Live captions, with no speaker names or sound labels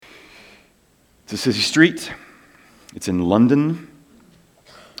It's a city street. It's in London.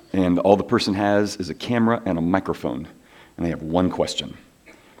 And all the person has is a camera and a microphone. And they have one question.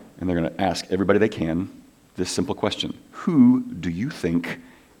 And they're going to ask everybody they can this simple question. Who do you think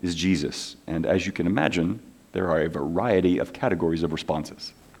is Jesus? And as you can imagine, there are a variety of categories of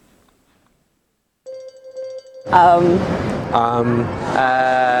responses. I don't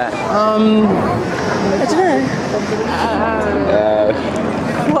know.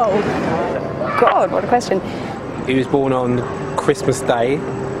 Whoa. God, what a question. He was born on Christmas Day.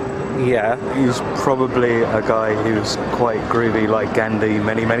 Yeah. He was probably a guy who was quite groovy like Gandhi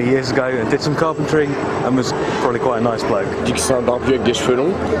many years ago and did some carpentry and was probably quite a nice bloke. Dis que c'est un barbu avec des cheveux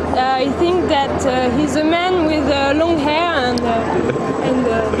longs. I think that he's a man with long hair and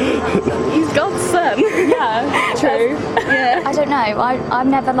He's God's son. yeah, true. Yeah. I don't know. I've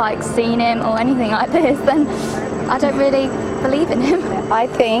never seen him or anything like this, and I don't really believe in him. I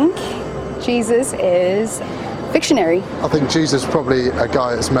think Jesus is fictionary. I think Jesus is probably a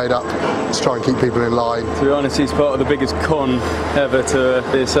guy that's made up to try and keep people in line. To be honest, he's part of the biggest con ever to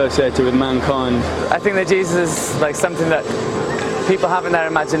be associated with mankind. I think that Jesus is something that people have in their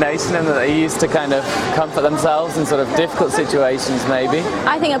imagination and that they use to kind of comfort themselves in sort of difficult situations, maybe.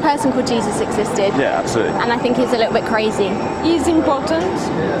 I think a person called Jesus existed. Yeah, absolutely. And I think he's a little bit crazy. He's important.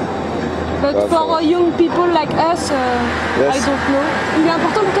 But for young people like us, yes. I don't know. Il est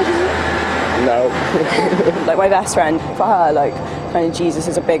important pour toi, Jésus? No. My best friend, for her, kind of Jesus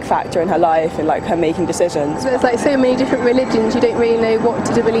is a big factor in her life and her making decisions. There's so many different religions, you don't really know what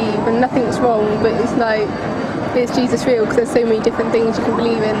to believe, and nothing's wrong, but it's is Jesus real? Because there's so many different things you can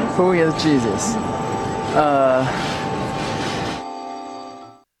believe in. Who is Jesus?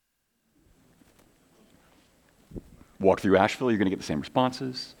 Walk through Asheville, you're going to get the same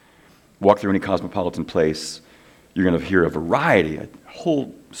responses. Walk through any cosmopolitan place, you're going to hear a variety, a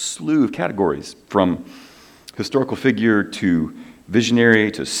whole slew of categories, from historical figure to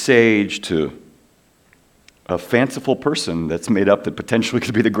visionary to sage to a fanciful person that's made up that potentially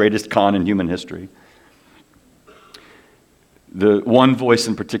could be the greatest con in human history. The one voice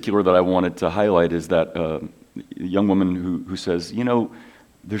in particular that I wanted to highlight is that young woman who says,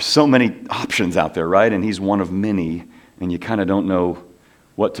 there's so many options out there, right? And he's one of many, and you kind of don't know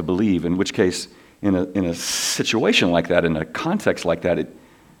what to believe, in which case, in a situation like that, in a context like that,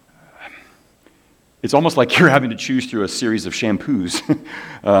 it's almost like you're having to choose through a series of shampoos.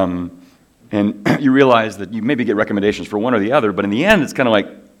 And you realize that you maybe get recommendations for one or the other, but in the end, it's kind of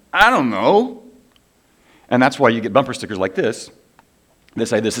I don't know. And that's why you get bumper stickers like this that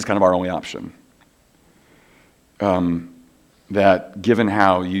say this is kind of our only option. That given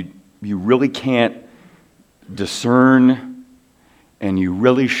how you really can't discern, and you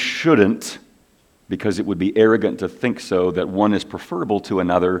really shouldn't, because it would be arrogant to think so, that one is preferable to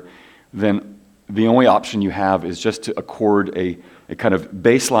another, then the only option you have is just to accord a kind of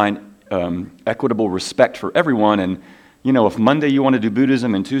baseline equitable respect for everyone. And if Monday you want to do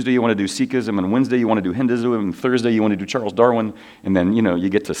Buddhism, and Tuesday you want to do Sikhism, and Wednesday you want to do Hinduism, and Thursday you want to do Charles Darwin, and then, you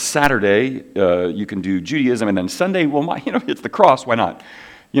get to Saturday, you can do Judaism, and then Sunday, it's the cross, why not?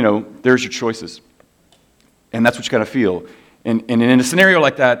 There's your choices. And that's what you kind of feel. And in a scenario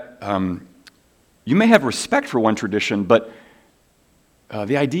like that, you may have respect for one tradition, but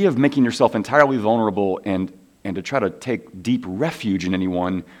the idea of making yourself entirely vulnerable and to try to take deep refuge in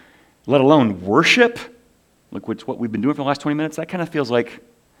anyone, let alone worship, which what we've been doing for the last 20 minutes, that kind of feels like,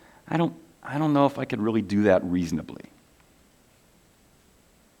 I don't know if I could really do that reasonably.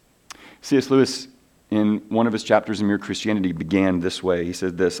 C.S. Lewis, in one of his chapters in Mere Christianity, began this way. He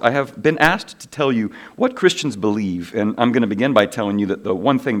said this: I have been asked to tell you what Christians believe, and I'm going to begin by telling you that the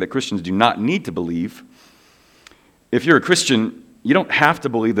one thing that Christians do not need to believe, if you're a Christian, you don't have to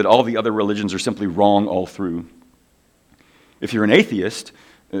believe that all the other religions are simply wrong all through. If you're an atheist,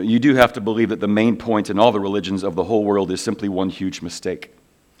 you do have to believe that the main point in all the religions of the whole world is simply one huge mistake.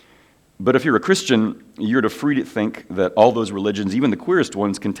 But if you're a Christian, you're free to think that all those religions, even the queerest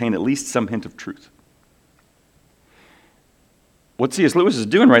ones, contain at least some hint of truth. What C.S. Lewis is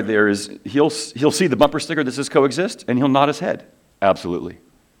doing right there is he'll see the bumper sticker that says coexist, and he'll nod his head. Absolutely.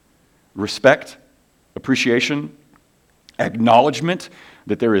 Respect, appreciation, acknowledgement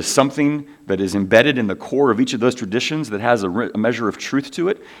that there is something that is embedded in the core of each of those traditions that has a measure of truth to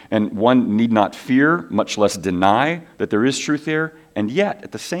it, and one need not fear, much less deny, that there is truth there. And yet,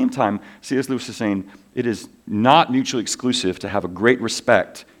 at the same time, C.S. Lewis is saying it is not mutually exclusive to have a great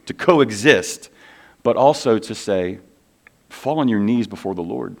respect, to coexist, but also to say, fall on your knees before the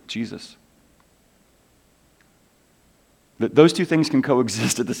Lord, Jesus. That those two things can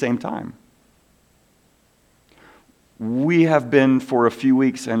coexist at the same time. we have been for a few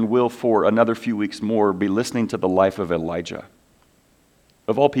weeks and will for another few weeks more be listening to the life of Elijah.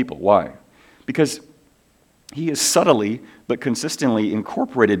 Of all people. Why? Because he is subtly but consistently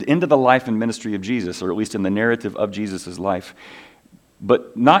incorporated into the life and ministry of Jesus, or at least in the narrative of Jesus' life,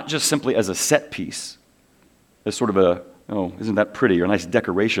 but not just simply as a set piece, as sort of a, oh, isn't that pretty, or a nice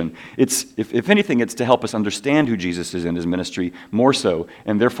decoration. It's, if anything, it's to help us understand who Jesus is in his ministry more so,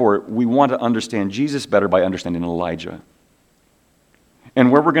 and therefore we want to understand Jesus better by understanding Elijah.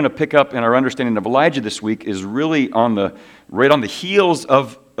 And where we're going to pick up in our understanding of Elijah this week is really right on the heels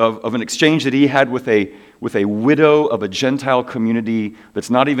of an exchange that he had with a widow of a Gentile community that's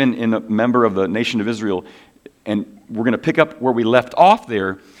not even a member of the nation of Israel. And we're going to pick up where we left off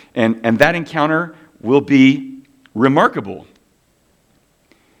there, and that encounter will be remarkable.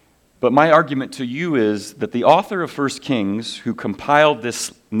 But my argument to you is that the author of 1 Kings, who compiled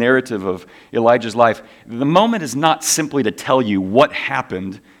this narrative of Elijah's life, the moment is not simply to tell you what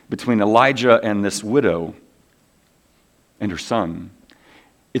happened between Elijah and this widow and her son.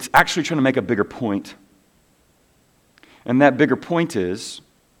 It's actually trying to make a bigger point. And that bigger point is,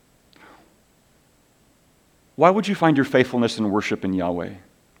 why would you find your faithfulness and worship in Yahweh?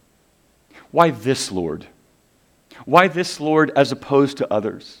 Why this Lord? Why this Lord as opposed to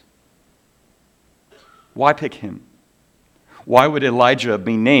others? Why pick him? Why would Elijah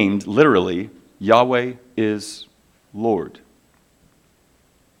be named, literally, Yahweh is Lord?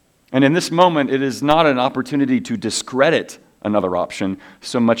 And in this moment, it is not an opportunity to discredit another option,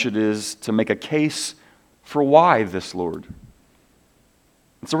 so much it is to make a case for why this Lord.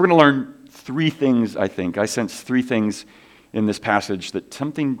 And so we're going to learn three things, I think. I sense three things in this passage that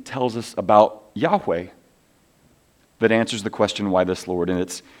something tells us about Yahweh that answers the question, why this Lord? And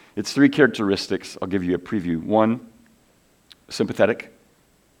it's three characteristics. I'll give you a preview. 1, sympathetic.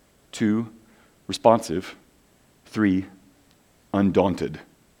 2, responsive. 3, undaunted.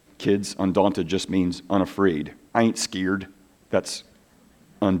 Kids, undaunted just means unafraid. I ain't scared. That's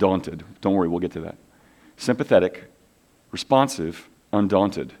undaunted. Don't worry, we'll get to that. Sympathetic, responsive,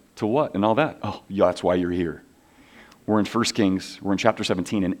 undaunted. To what and all that? Oh, yeah, that's why you're here. We're in 1 Kings. We're in chapter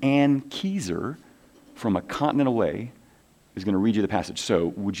 17, and Ann Keyser from a continent away is going to read you the passage. So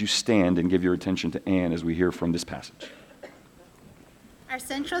would you stand and give your attention to Ann as we hear from this passage? Our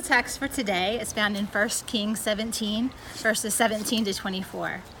central text for today is found in 1 Kings 17, verses 17 to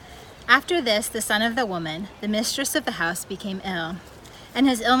 24. After this, the son of the woman, the mistress of the house, became ill, and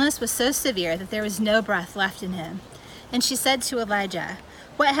his illness was so severe that there was no breath left in him. And she said to Elijah,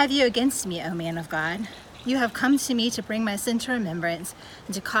 "What have you against me, O man of God? You have come to me to bring my sin to remembrance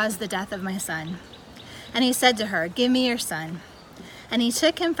and to cause the death of my son." And he said to her, "Give me your son." And he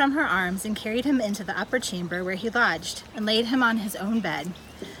took him from her arms and carried him into the upper chamber where he lodged, and laid him on his own bed.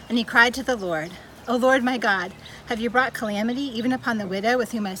 And he cried to the Lord, "O Lord my God, have you brought calamity even upon the widow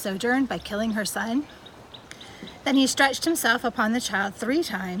with whom I sojourned by killing her son?" Then he stretched himself upon the child 3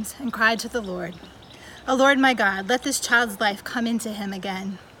 times and cried to the Lord, "O Lord my God, let this child's life come into him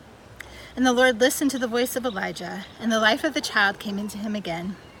again." And the Lord listened to the voice of Elijah, and the life of the child came into him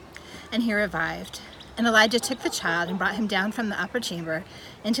again, and he revived. And Elijah took the child and brought him down from the upper chamber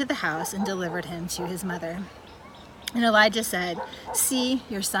into the house and delivered him to his mother. And Elijah said, "See,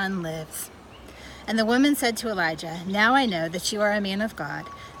 your son lives." And the woman said to Elijah, "Now I know that you are a man of God,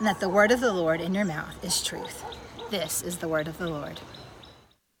 and that the word of the Lord in your mouth is truth." This is the word of the Lord.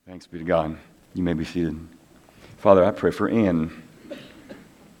 Thanks be to God. You may be seated. Father, I pray for Ann.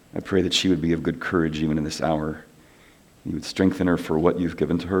 I pray that she would be of good courage even in this hour. You would strengthen her for what you've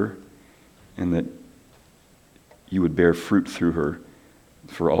given to her, and that you would bear fruit through her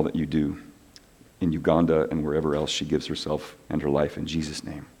for all that you do in Uganda and wherever else she gives herself and her life. In Jesus'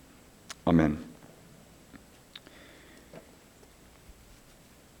 name, amen.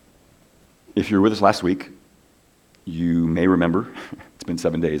 If you were with us last week, you may remember, it's been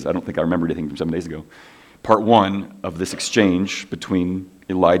 7 days, I don't think I remember anything from 7 days ago, part 1 of this exchange between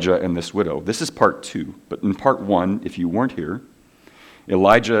Elijah and this widow. This is part 2, but in part 1, if you weren't here,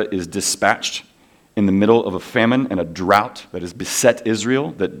 Elijah is dispatched in the middle of a famine and a drought that has beset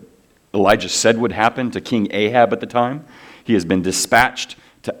Israel, that Elijah said would happen to King Ahab at the time. He has been dispatched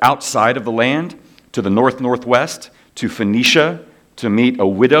to outside of the land, to the northwest, to Phoenicia, to meet a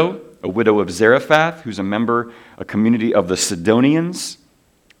widow of Zarephath, who's a community of the Sidonians,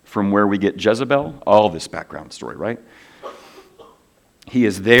 from where we get Jezebel. All this background story, right? He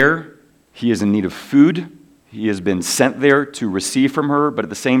is there. He is in need of food. He has been sent there to receive from her, but at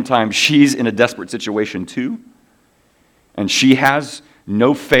the same time, she's in a desperate situation too. And she has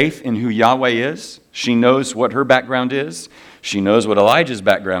no faith in who Yahweh is. She knows what her background is. She knows what Elijah's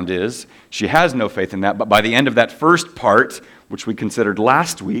background is. She has no faith in that. But by the end of that first part, which we considered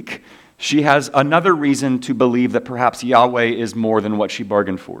last week, she has another reason to believe that perhaps Yahweh is more than what she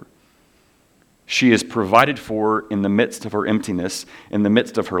bargained for. She is provided for in the midst of her emptiness, in the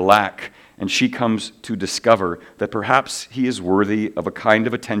midst of her lack, and she comes to discover that perhaps he is worthy of a kind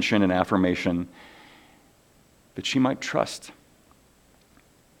of attention and affirmation that she might trust.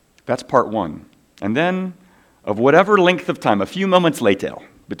 That's part one. And then, of whatever length of time, a few moments later,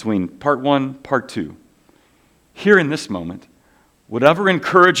 between part one, part two, here in this moment, whatever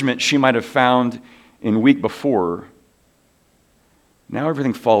encouragement she might have found in week before, now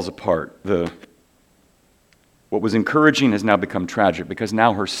everything falls apart. What was encouraging has now become tragic because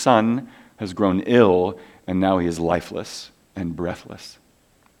now her son has grown ill and now he is lifeless and breathless.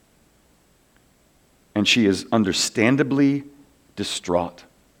 And she is understandably distraught.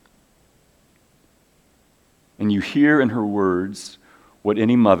 And you hear in her words what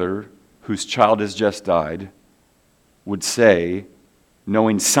any mother whose child has just died would say,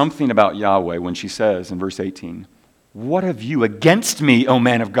 knowing something about Yahweh, when she says in verse 18, "What have you against me, O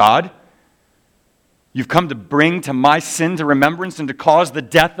man of God? You've come to bring to my sin to remembrance and to cause the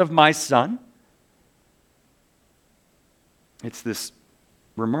death of my son?" It's this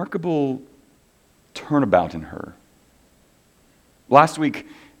remarkable turnabout in her. Last week,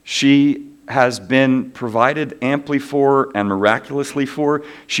 she has been provided amply for and miraculously for.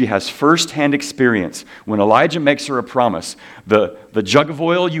 She has firsthand experience. When Elijah makes her a promise, the jug of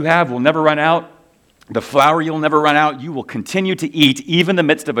oil you have will never run out. The flour you'll never run out. You will continue to eat even in the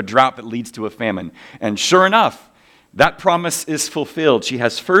midst of a drought that leads to a famine. And sure enough, that promise is fulfilled. She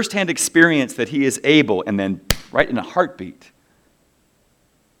has firsthand experience that he is able, and then right in a heartbeat,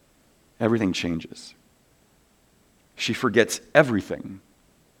 everything changes. She forgets everything.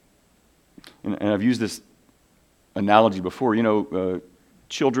 And I've used this analogy before.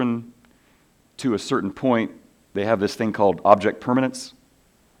 Children, to a certain point, they have this thing called object permanence.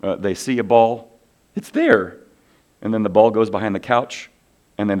 They see a ball. It's there. And then the ball goes behind the couch,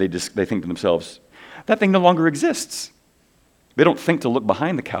 and then they think to themselves, that thing no longer exists. They don't think to look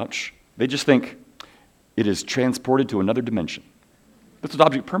behind the couch. They just think it is transported to another dimension. That's what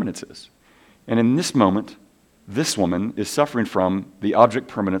object permanence is. And in this moment, this woman is suffering from the object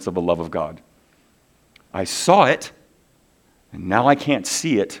permanence of the love of God. I saw it, and now I can't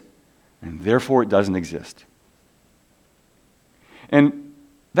see it, and therefore it doesn't exist. And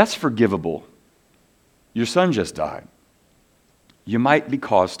that's forgivable. Your son just died. You might be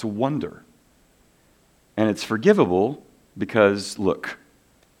caused to wonder. And it's forgivable because, look,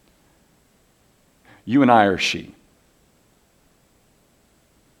 you and I are she.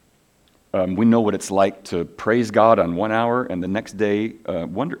 We know what it's like to praise God on 1 hour and the next day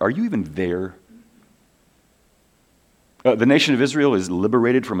wonder, are you even there? The nation of Israel is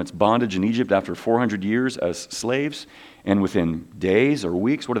liberated from its bondage in Egypt after 400 years as slaves, and within days or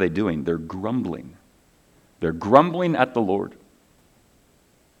weeks, what are they doing? They're grumbling. They're grumbling at the Lord.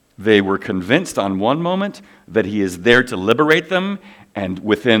 They were convinced on one moment that he is there to liberate them, and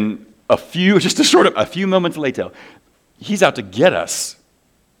within a few moments later, he's out to get us.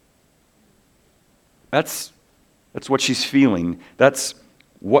 That's what she's feeling. That's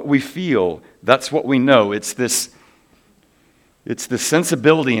what we feel. That's what we know. It's this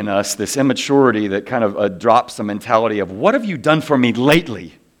sensibility in us, this immaturity that kind of adopts the mentality of, what have you done for me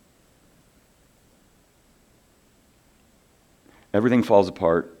lately? Everything falls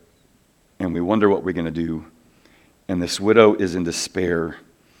apart, and we wonder what we're going to do. And this widow is in despair.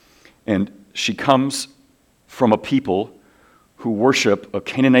 And she comes from a people who worship a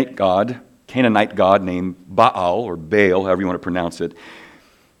Canaanite god named Baal, or Baal, however you want to pronounce it.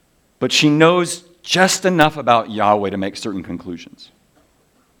 But she knows just enough about Yahweh to make certain conclusions.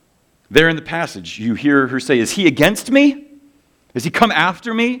 There in the passage, you hear her say, is he against me? Has he come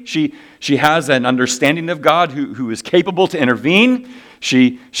after me? She has an understanding of God who is capable to intervene.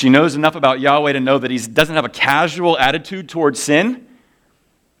 She knows enough about Yahweh to know that he doesn't have a casual attitude towards sin,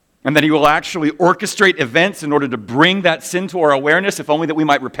 and that he will actually orchestrate events in order to bring that sin to our awareness, if only that we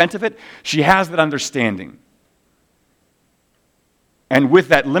might repent of it. She has that understanding. And with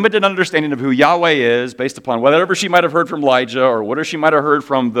that limited understanding of who Yahweh is, based upon whatever she might have heard from Elijah, or whatever she might have heard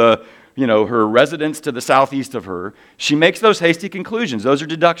from her residents to the southeast of her, she makes those hasty conclusions. Those are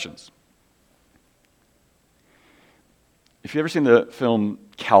deductions. If you've ever seen the film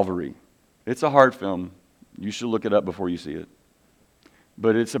Calvary, it's a hard film. You should look it up before you see it.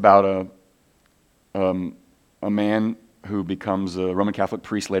 But it's about a man who becomes a Roman Catholic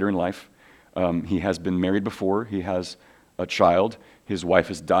priest later in life. He has been married before. He has a child. His wife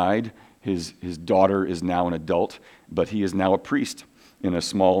has died. His daughter is now an adult, but he is now a priest in a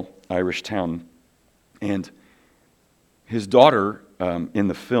small Irish town. And his daughter in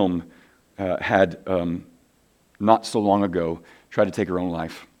the film had, not so long ago, tried to take her own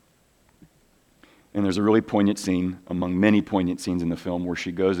life. And there's a really poignant scene, among many poignant scenes in the film, where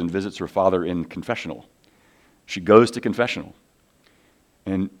she goes and visits her father in confessional. She goes to confessional.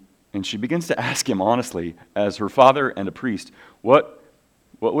 And she begins to ask him honestly, as her father and a priest, what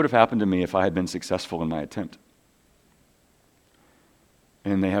would have happened to me if I had been successful in my attempt?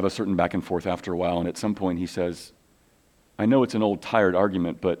 And they have a certain back and forth after a while, and at some point he says, I know it's an old tired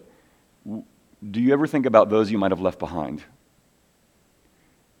argument, but do you ever think about those you might have left behind?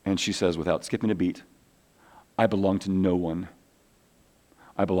 And she says, without skipping a beat, I belong to no one.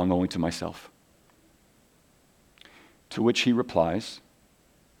 I belong only to myself. To which he replies,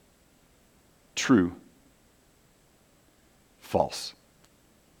 true, false.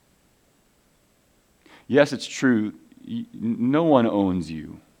 Yes, it's true. No one owns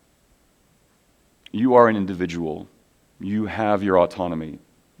you. You are an individual. You have your autonomy.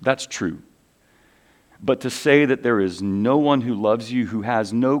 That's true. But to say that there is no one who loves you, who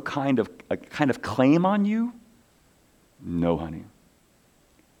has no kind of claim on you, no, honey.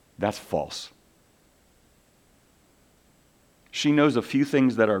 That's false. She knows a few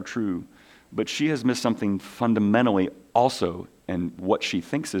things that are true, but she has missed something fundamentally also, and what she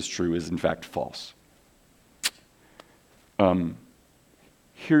thinks is true is in fact false.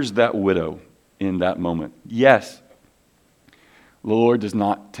 Here's that widow in that moment. Yes, the Lord does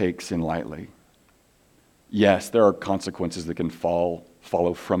not take sin lightly. Yes, there are consequences that can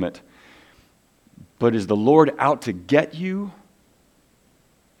follow from it. But is the Lord out to get you?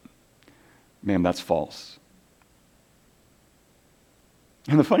 Man, that's false.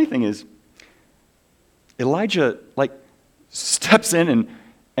 And the funny thing is, Elijah steps in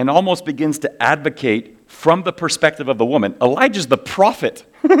and almost begins to advocate from the perspective of the woman. Elijah's the prophet.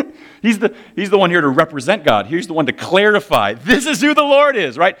 He's the one here to represent God. He's the one to clarify, this is who the Lord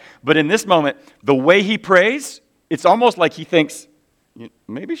is, right? But in this moment, the way he prays, it's almost like he thinks,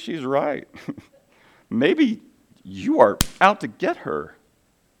 maybe she's right. Maybe you are out to get her.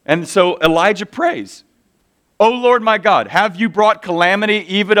 And so Elijah prays, O Lord my God, have you brought calamity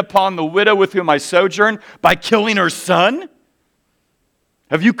even upon the widow with whom I sojourn by killing her son?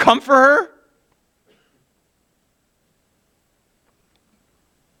 Have you come for her?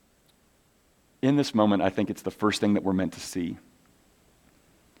 In this moment, I think it's the first thing that we're meant to see.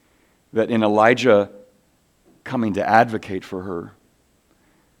 That in Elijah coming to advocate for her,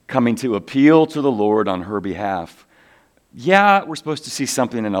 coming to appeal to the Lord on her behalf, yeah, we're supposed to see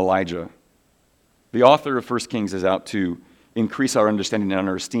something in Elijah. The author of 1 Kings is out to increase our understanding and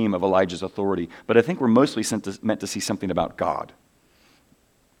our esteem of Elijah's authority, but I think we're mostly meant to see something about God.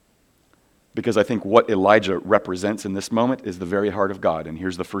 Because I think what Elijah represents in this moment is the very heart of God. And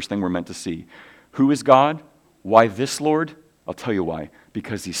here's the first thing we're meant to see. Who is God? Why this Lord? I'll tell you why.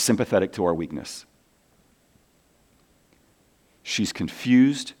 Because he's sympathetic to our weakness. She's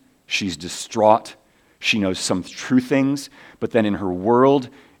confused. She's distraught. She knows some true things. But then in her world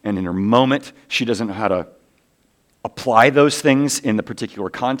and in her moment, she doesn't know how to apply those things in the particular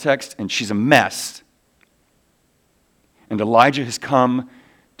context. And she's a mess. And Elijah has come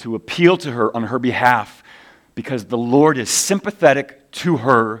to appeal to her on her behalf because the Lord is sympathetic to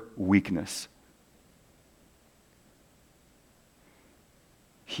her weakness.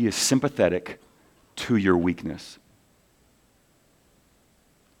 He is sympathetic to your weakness.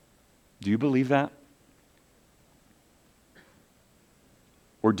 Do you believe that?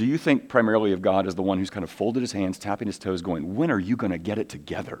 Or do you think primarily of God as the one who's kind of folded his hands, tapping his toes, going, when are you going to get it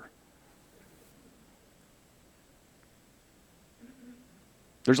together?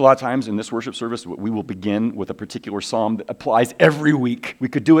 There's a lot of times in this worship service we will begin with a particular psalm that applies every week. We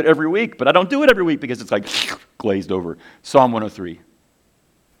could do it every week, but I don't do it every week because it's like glazed over. Psalm 103.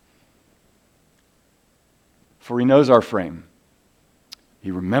 For he knows our frame. He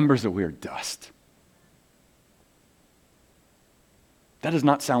remembers that we are dust. That does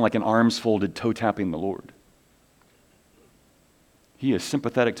not sound like an arms folded, toe tapping the Lord. He is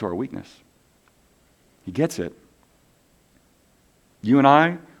sympathetic to our weakness. He gets it. You and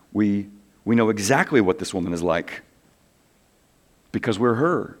I, we know exactly what this woman is like because we're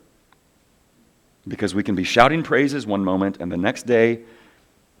her. Because we can be shouting praises one moment and the next day,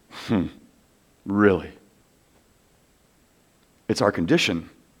 really? It's our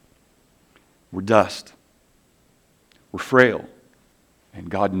condition. We're dust. We're frail. And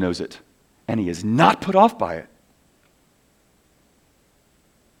God knows it. And he is not put off by it.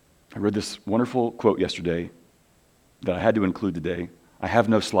 I read this wonderful quote yesterday that I had to include today. I have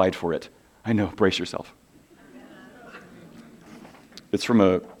no slide for it, I know, brace yourself. It's from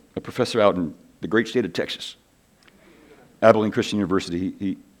a professor out in the great state of Texas, Abilene Christian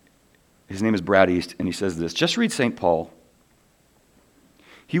University. His name is Brad East, and he says this: just read St. Paul.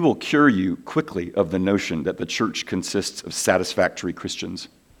 He will cure you quickly of the notion that the church consists of satisfactory Christians.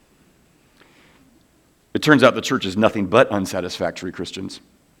 It turns out the church is nothing but unsatisfactory Christians.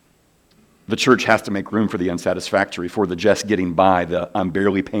 The church has to make room for the unsatisfactory, for the just getting by, the I'm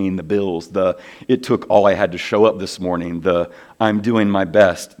barely paying the bills, the it took all I had to show up this morning, the I'm doing my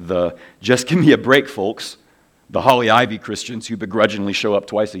best, the just give me a break, folks, the Holly Ivy Christians who begrudgingly show up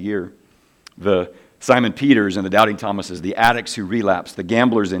twice a year, the Simon Peters and the Doubting Thomases, the addicts who relapse, the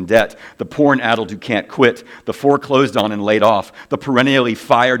gamblers in debt, the porn-addled who can't quit, the foreclosed on and laid off, the perennially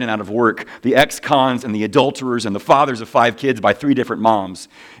fired and out of work, the ex-cons and the adulterers and the fathers of 5 kids by 3 different moms.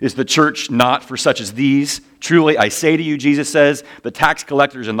 Is the church not for such as these? Truly, I say to you, Jesus says, the tax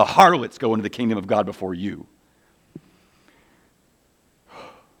collectors and the harlots go into the kingdom of God before you.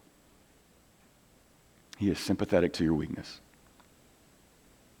 He is sympathetic to your weakness.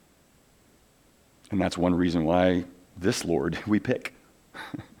 And that's one reason why this Lord we pick.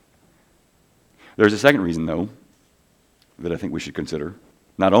 There's a second reason, though, that I think we should consider.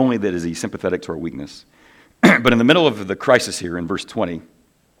 Not only that is he sympathetic to our weakness, but in the middle of the crisis here in verse 20,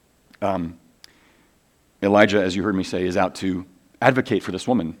 Elijah, as you heard me say, is out to advocate for this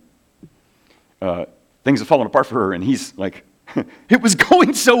woman. Things have fallen apart for her, and he's like, it was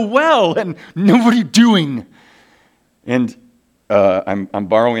going so well, and what are you doing? And I'm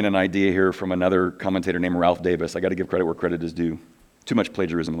borrowing an idea here from another commentator named Ralph Davis. I got to give credit where credit is due. Too much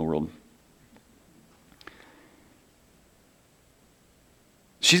plagiarism in the world.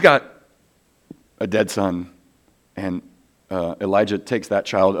 She's got a dead son, and Elijah takes that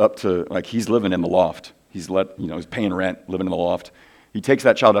child up to, like, he's living in the loft. He's paying rent, living in the loft. He takes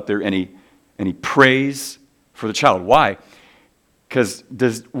that child up there and he prays for the child. Why? Because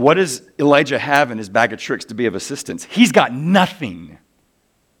what does Elijah have in his bag of tricks to be of assistance? He's got nothing.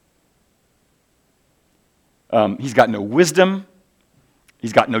 He's got no wisdom.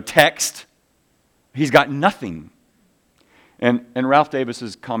 He's got no text. He's got nothing. And Ralph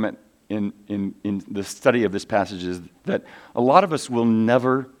Davis's comment in the study of this passage is that a lot of us will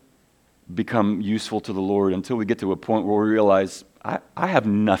never become useful to the Lord until we get to a point where we realize, I have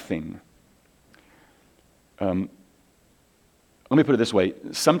nothing. Let me put it this way.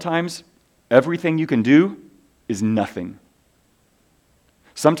 Sometimes everything you can do is nothing.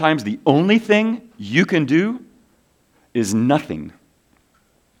 Sometimes the only thing you can do is nothing.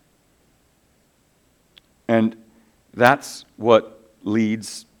 And that's what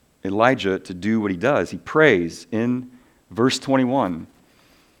leads Elijah to do what he does. He prays in verse 21.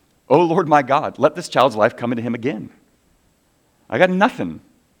 Oh Lord my God, let this child's life come into him again. I got nothing.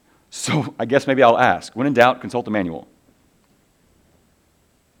 So I guess maybe I'll ask. When in doubt, consult a manual.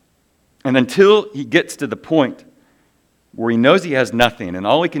 And until he gets to the point where he knows he has nothing and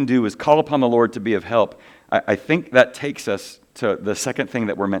all he can do is call upon the Lord to be of help, I think that takes us to the second thing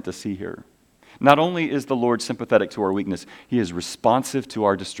that we're meant to see here. Not only is the Lord sympathetic to our weakness, he is responsive to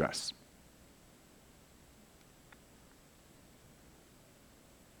our distress.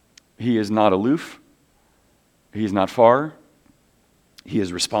 He is not aloof. He is not far. He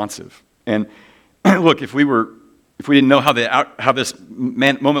is responsive. And look, if we didn't know how this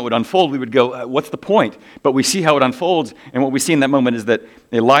moment would unfold, we would go, what's the point? But we see how it unfolds, and what we see in that moment is that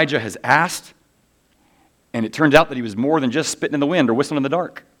Elijah has asked, and it turns out that he was more than just spitting in the wind or whistling in the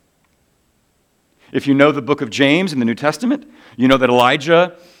dark. If you know the book of James in the New Testament, you know that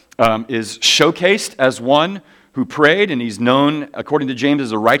Elijah is showcased as one who prayed, and he's known, according to James,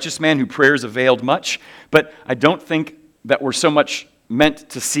 as a righteous man whose prayers availed much. But I don't think that we're so much meant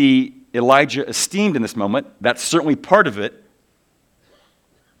to see Elijah esteemed in this moment. That's certainly part of it.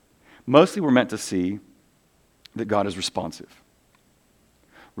 Mostly we're meant to see that God is responsive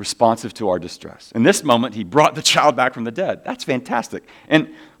to our distress. In this moment, he brought the child back from the dead. That's fantastic.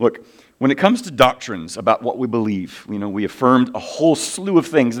 And look, when it comes to doctrines about what we believe, we affirmed a whole slew of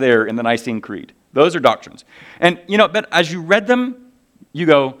things there in the Nicene Creed. Those are doctrines. And, but as you read them, you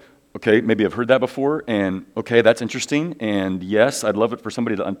go, okay, maybe I've heard that before, and okay, that's interesting, and yes, I'd love it for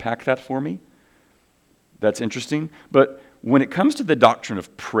somebody to unpack that for me. That's interesting. But when it comes to the doctrine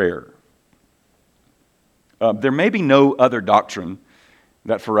of prayer, there may be no other doctrine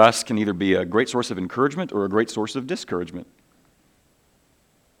that for us can either be a great source of encouragement or a great source of discouragement.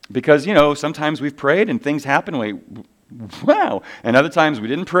 Because, sometimes we've prayed and things happen, and wow. And other times we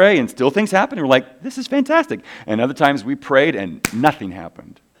didn't pray and still things happen, and we're like, this is fantastic. And other times we prayed and nothing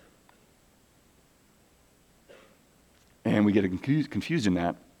happened. And we get confused in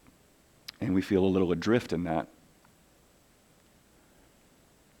that. and we feel a little adrift in that.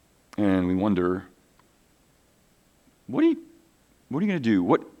 And we wonder, what are you going to do?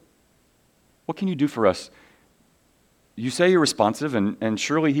 What can you do for us? You say you're responsive, and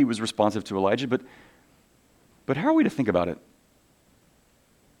surely he was responsive to Elijah, but how are we to think about it?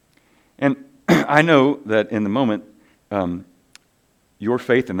 And I know that in the moment, your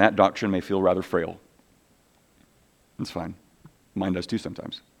faith in that doctrine may feel rather frail. It's fine. Mine does too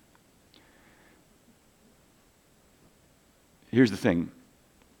sometimes. Here's the thing.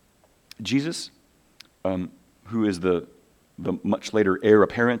 Jesus, who is the much later heir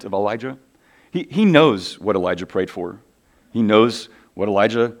apparent of Elijah, he knows what Elijah prayed for. He knows what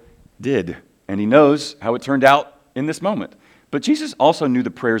Elijah did, and he knows how it turned out in this moment. But Jesus also knew the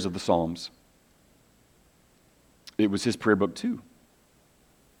prayers of the Psalms. It was his prayer book too.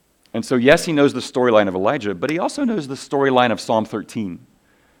 And so yes, he knows the storyline of Elijah, but he also knows the storyline of Psalm 13,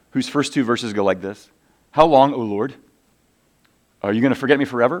 whose first two verses go like this. How long, O Lord? Are you going to forget me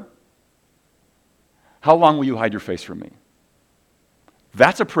forever? How long will you hide your face from me?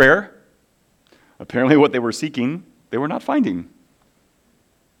 That's a prayer. Apparently what they were seeking, they were not finding.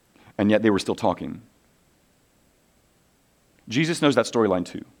 And yet they were still talking. Jesus knows that storyline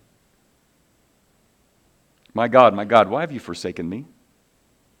too. My God, why have you forsaken me?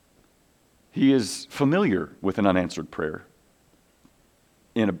 He is familiar with an unanswered prayer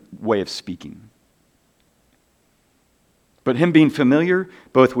in a way of speaking. But him being familiar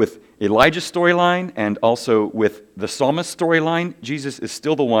both with Elijah's storyline and also with the psalmist's storyline, Jesus is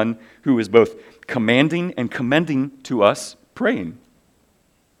still the one who is both commanding and commending to us praying.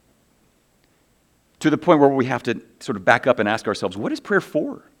 To the point where we have to sort of back up and ask ourselves, what is prayer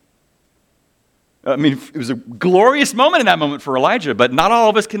for? I mean, it was a glorious moment in that moment for Elijah, but not all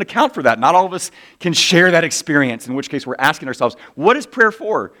of us can account for that. Not all of us can share that experience, in which case we're asking ourselves, what is prayer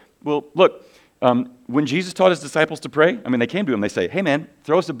for? Well, look, when Jesus taught his disciples to pray, I mean, they came to him, they say, hey man,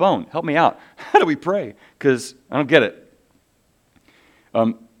 throw us a bone, help me out. How do we pray? Because I don't get it.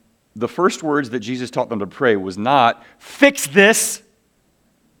 The first words that Jesus taught them to pray was not, fix this,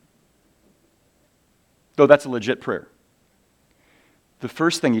 though that's a legit prayer. The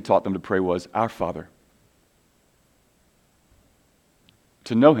first thing he taught them to pray was, Our Father.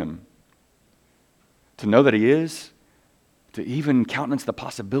 To know him. To know that he is. To even countenance the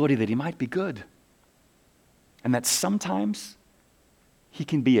possibility that he might be good. And that sometimes he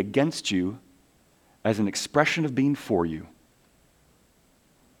can be against you as an expression of being for you.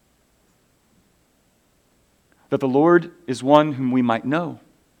 That the Lord is one whom we might know.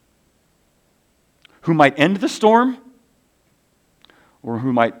 Who might end the storm, or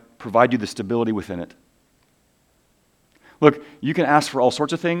who might provide you the stability within it. Look, you can ask for all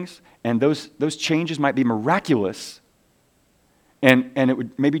sorts of things, and those changes might be miraculous, and it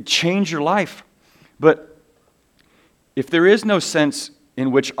would maybe change your life. But if there is no sense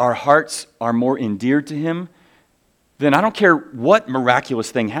in which our hearts are more endeared to him, then I don't care what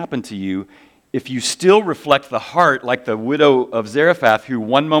miraculous thing happened to you, if you still reflect the heart like the widow of Zarephath, who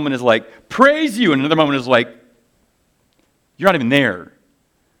one moment is like, praise you, and another moment is like, you're not even there.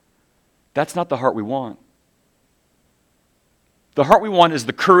 That's not the heart we want. The heart we want is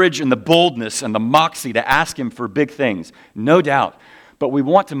the courage and the boldness and the moxie to ask him for big things, no doubt. But we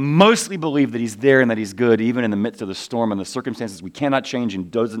want to mostly believe that he's there and that he's good, even in the midst of the storm and the circumstances we cannot change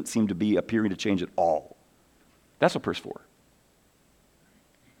and doesn't seem to be appearing to change at all. That's what prayer's for.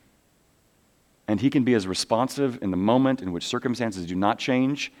 And he can be as responsive in the moment in which circumstances do not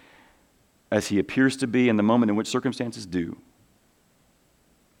change as he appears to be in the moment in which circumstances do.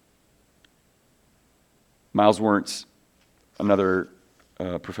 Miles Wernz, another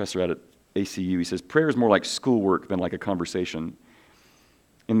professor at ACU, he says, prayer is more like schoolwork than like a conversation.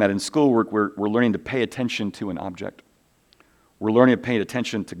 In that in schoolwork, we're learning to pay attention to an object. We're learning to pay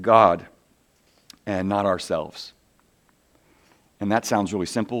attention to God and not ourselves. And that sounds really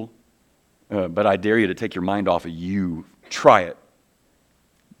simple, but I dare you to take your mind off of you. Try it.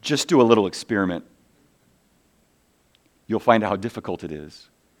 Just do a little experiment. You'll find out how difficult it is.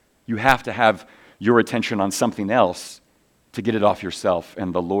 You have to have your attention on something else to get it off yourself.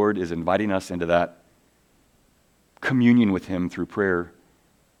 And the Lord is inviting us into that communion with him through prayer.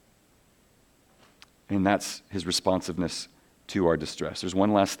 And that's his responsiveness to our distress. There's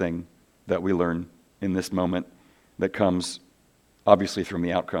one last thing that we learn in this moment that comes obviously from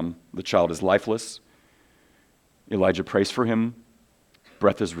the outcome. The child is lifeless. Elijah prays for him.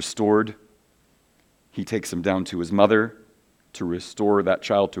 Breath is restored. He takes him down to his mother to restore that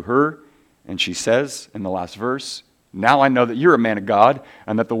child to her. And she says in the last verse, now I know that you're a man of God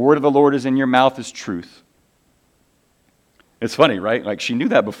and that the word of the Lord is in your mouth is truth. It's funny, right? Like she knew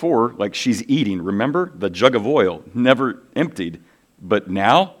that before, like she's eating. Remember? The jug of oil, never emptied. But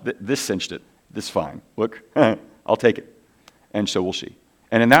now, this cinched it. This is fine. Look, I'll take it. And so will she.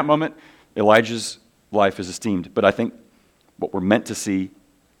 And in that moment, Elijah's life is esteemed. But I think what we're meant to see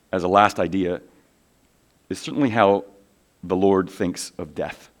as a last idea is certainly how the Lord thinks of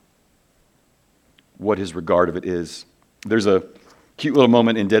death, what his regard of it is. There's a cute little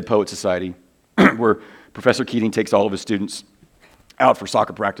moment in Dead Poet Society where Professor Keating takes all of his students out for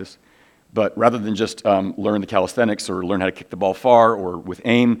soccer practice, but rather than just learn the calisthenics or learn how to kick the ball far or with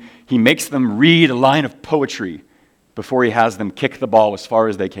aim, he makes them read a line of poetry before he has them kick the ball as far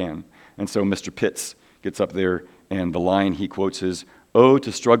as they can. And so Mr. Pitts gets up there, and the line he quotes is, "Oh,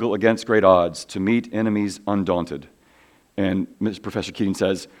 to struggle against great odds, to meet enemies undaunted." And Professor Keating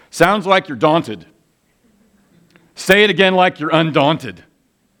says, "Sounds like you're daunted. Say it again like you're undaunted.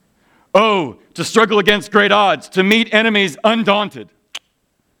 Oh, to struggle against great odds, to meet enemies undaunted."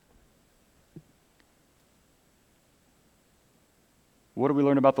 What do we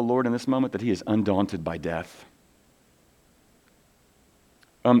learn about the Lord in this moment? That he is undaunted by death.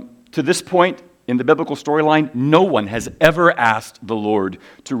 To this point in the biblical storyline, no one has ever asked the Lord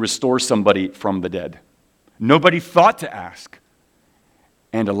to restore somebody from the dead. Nobody thought to ask.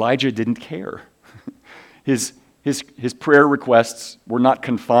 And Elijah didn't care. His prayer requests were not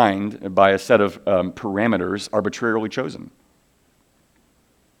confined by a set of parameters arbitrarily chosen.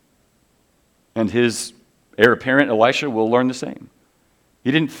 And his heir apparent, Elisha, will learn the same.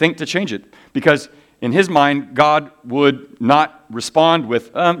 He didn't think to change it because in his mind, God would not respond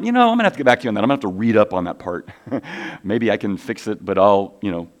with, I'm going to have to get back to you on that. I'm going to have to read up on that part. Maybe I can fix it, but I'll,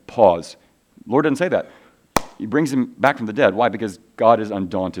 pause. The Lord doesn't say that. He brings him back from the dead. Why? Because God is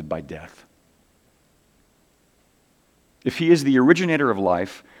undaunted by death. If he is the originator of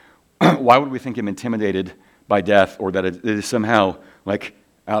life, why would we think him intimidated by death, or that it is somehow like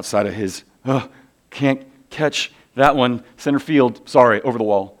outside of his, can't catch that one, center field, sorry, over the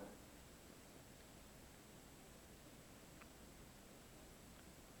wall.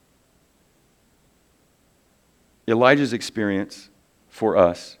 Elijah's experience for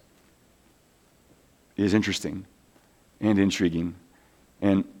us is interesting and intriguing.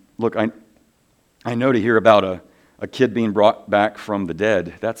 And look, I know to hear about a kid being brought back from the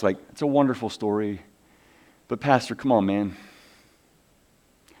dead, it's a wonderful story. But Pastor, come on, man.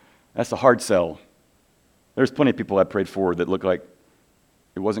 That's a hard sell. There's plenty of people I prayed for that looked like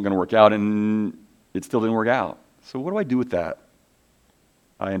it wasn't going to work out, and it still didn't work out. So what do I do with that?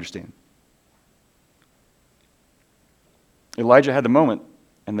 I understand. Elijah had the moment,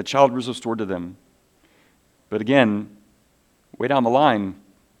 and the child was restored to them. But again, way down the line,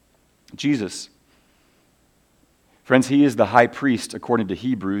 Jesus. Friends, he is the high priest, according to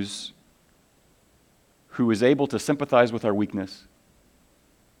Hebrews, who is able to sympathize with our weakness,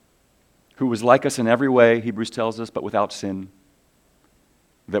 who was like us in every way, Hebrews tells us, but without sin,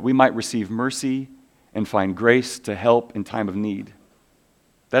 that we might receive mercy and find grace to help in time of need.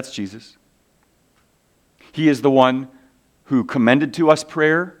 That's Jesus. He is the one who commended to us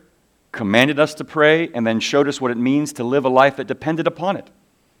prayer, commanded us to pray, and then showed us what it means to live a life that depended upon it,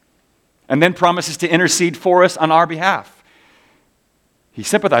 and then promises to intercede for us on our behalf. He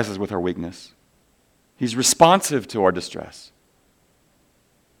sympathizes with our weakness. He's responsive to our distress.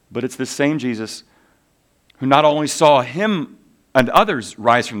 But it's this same Jesus who not only saw him and others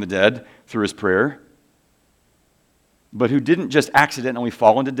rise from the dead through his prayer, but who didn't just accidentally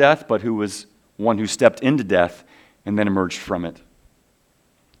fall into death, but who was one who stepped into death and then emerged from it.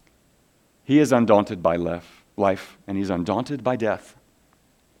 He is undaunted by life, and he's undaunted by death.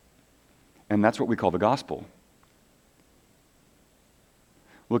 And that's what we call the gospel.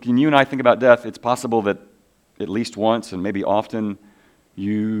 Look, when you and I think about death, it's possible that at least once, and maybe often,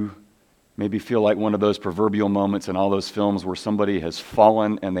 you maybe feel like one of those proverbial moments in all those films where somebody has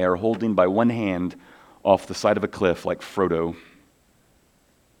fallen and they are holding by one hand off the side of a cliff like Frodo,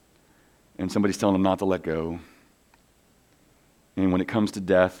 and somebody's telling them not to let go. And when it comes to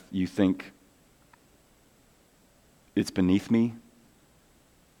death, you think, it's beneath me,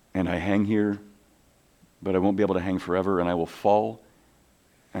 and I hang here, but I won't be able to hang forever, and I will fall,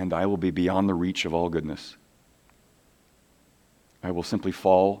 and I will be beyond the reach of all goodness. I will simply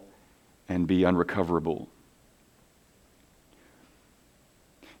fall and be unrecoverable.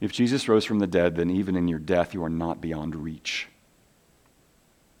 If Jesus rose from the dead, then even in your death, you are not beyond reach.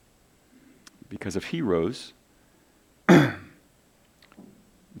 Because if he rose,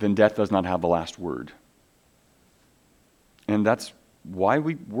 then death does not have the last word. And that's why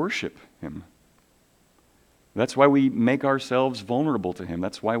we worship him. That's why we make ourselves vulnerable to him.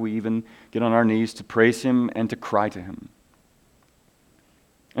 That's why we even get on our knees to praise him and to cry to him.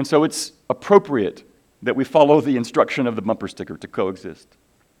 And so it's appropriate that we follow the instruction of the bumper sticker to coexist,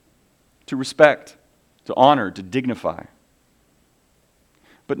 to respect, to honor, to dignify,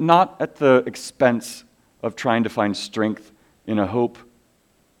 but not at the expense of trying to find strength in a hope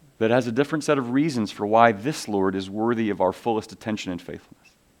that has a different set of reasons for why this Lord is worthy of our fullest attention and faithfulness.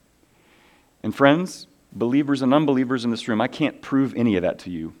 And friends, believers and unbelievers in this room, I can't prove any of that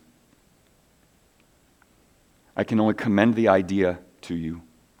to you. I can only commend the idea to you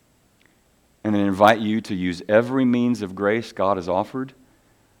and then invite you to use every means of grace God has offered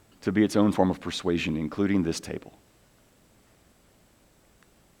to be its own form of persuasion, including this table.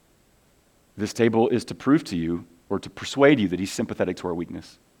 This table is to prove to you or to persuade you that He's sympathetic to our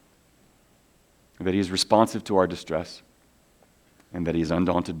weakness, that He is responsive to our distress, and that He is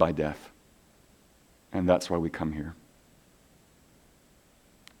undaunted by death. And that's why we come here.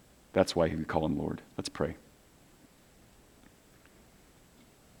 That's why we call Him Lord. Let's pray.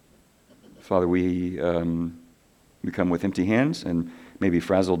 Father, we come with empty hands and maybe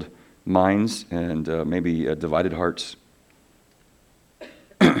frazzled minds and maybe divided hearts.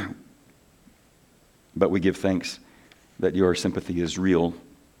 But we give thanks that your sympathy is real,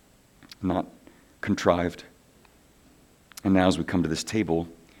 not contrived. And now as we come to this table,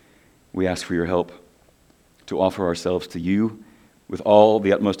 we ask for your help to offer ourselves to you with all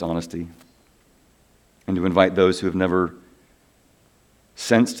the utmost honesty and to invite those who have never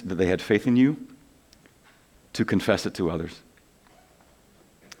sensed that they had faith in you to confess it to others.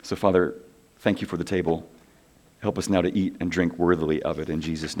 So, Father, thank you for the table. Help us now to eat and drink worthily of it. In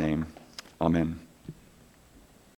Jesus' name, amen.